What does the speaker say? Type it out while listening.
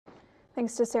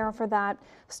Thanks to Sarah for that.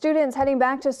 Students heading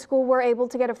back to school were able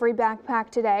to get a free backpack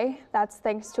today. That's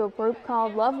thanks to a group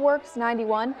called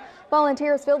LoveWorks91.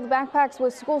 Volunteers filled the backpacks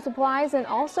with school supplies and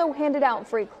also handed out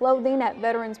free clothing at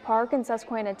Veterans Park in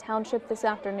Susquehanna Township this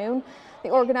afternoon. The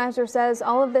organizer says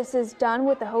all of this is done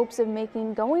with the hopes of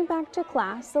making going back to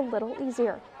class a little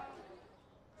easier.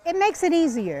 It makes it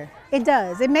easier. It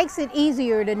does. It makes it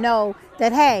easier to know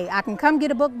that, hey, I can come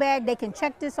get a book bag, they can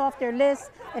check this off their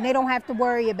list, and they don't have to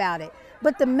worry about it.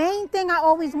 But the main thing I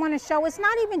always want to show, it's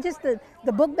not even just the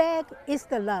book bag, it's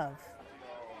the love.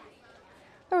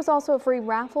 There was also a free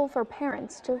raffle for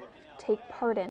parents to take part in.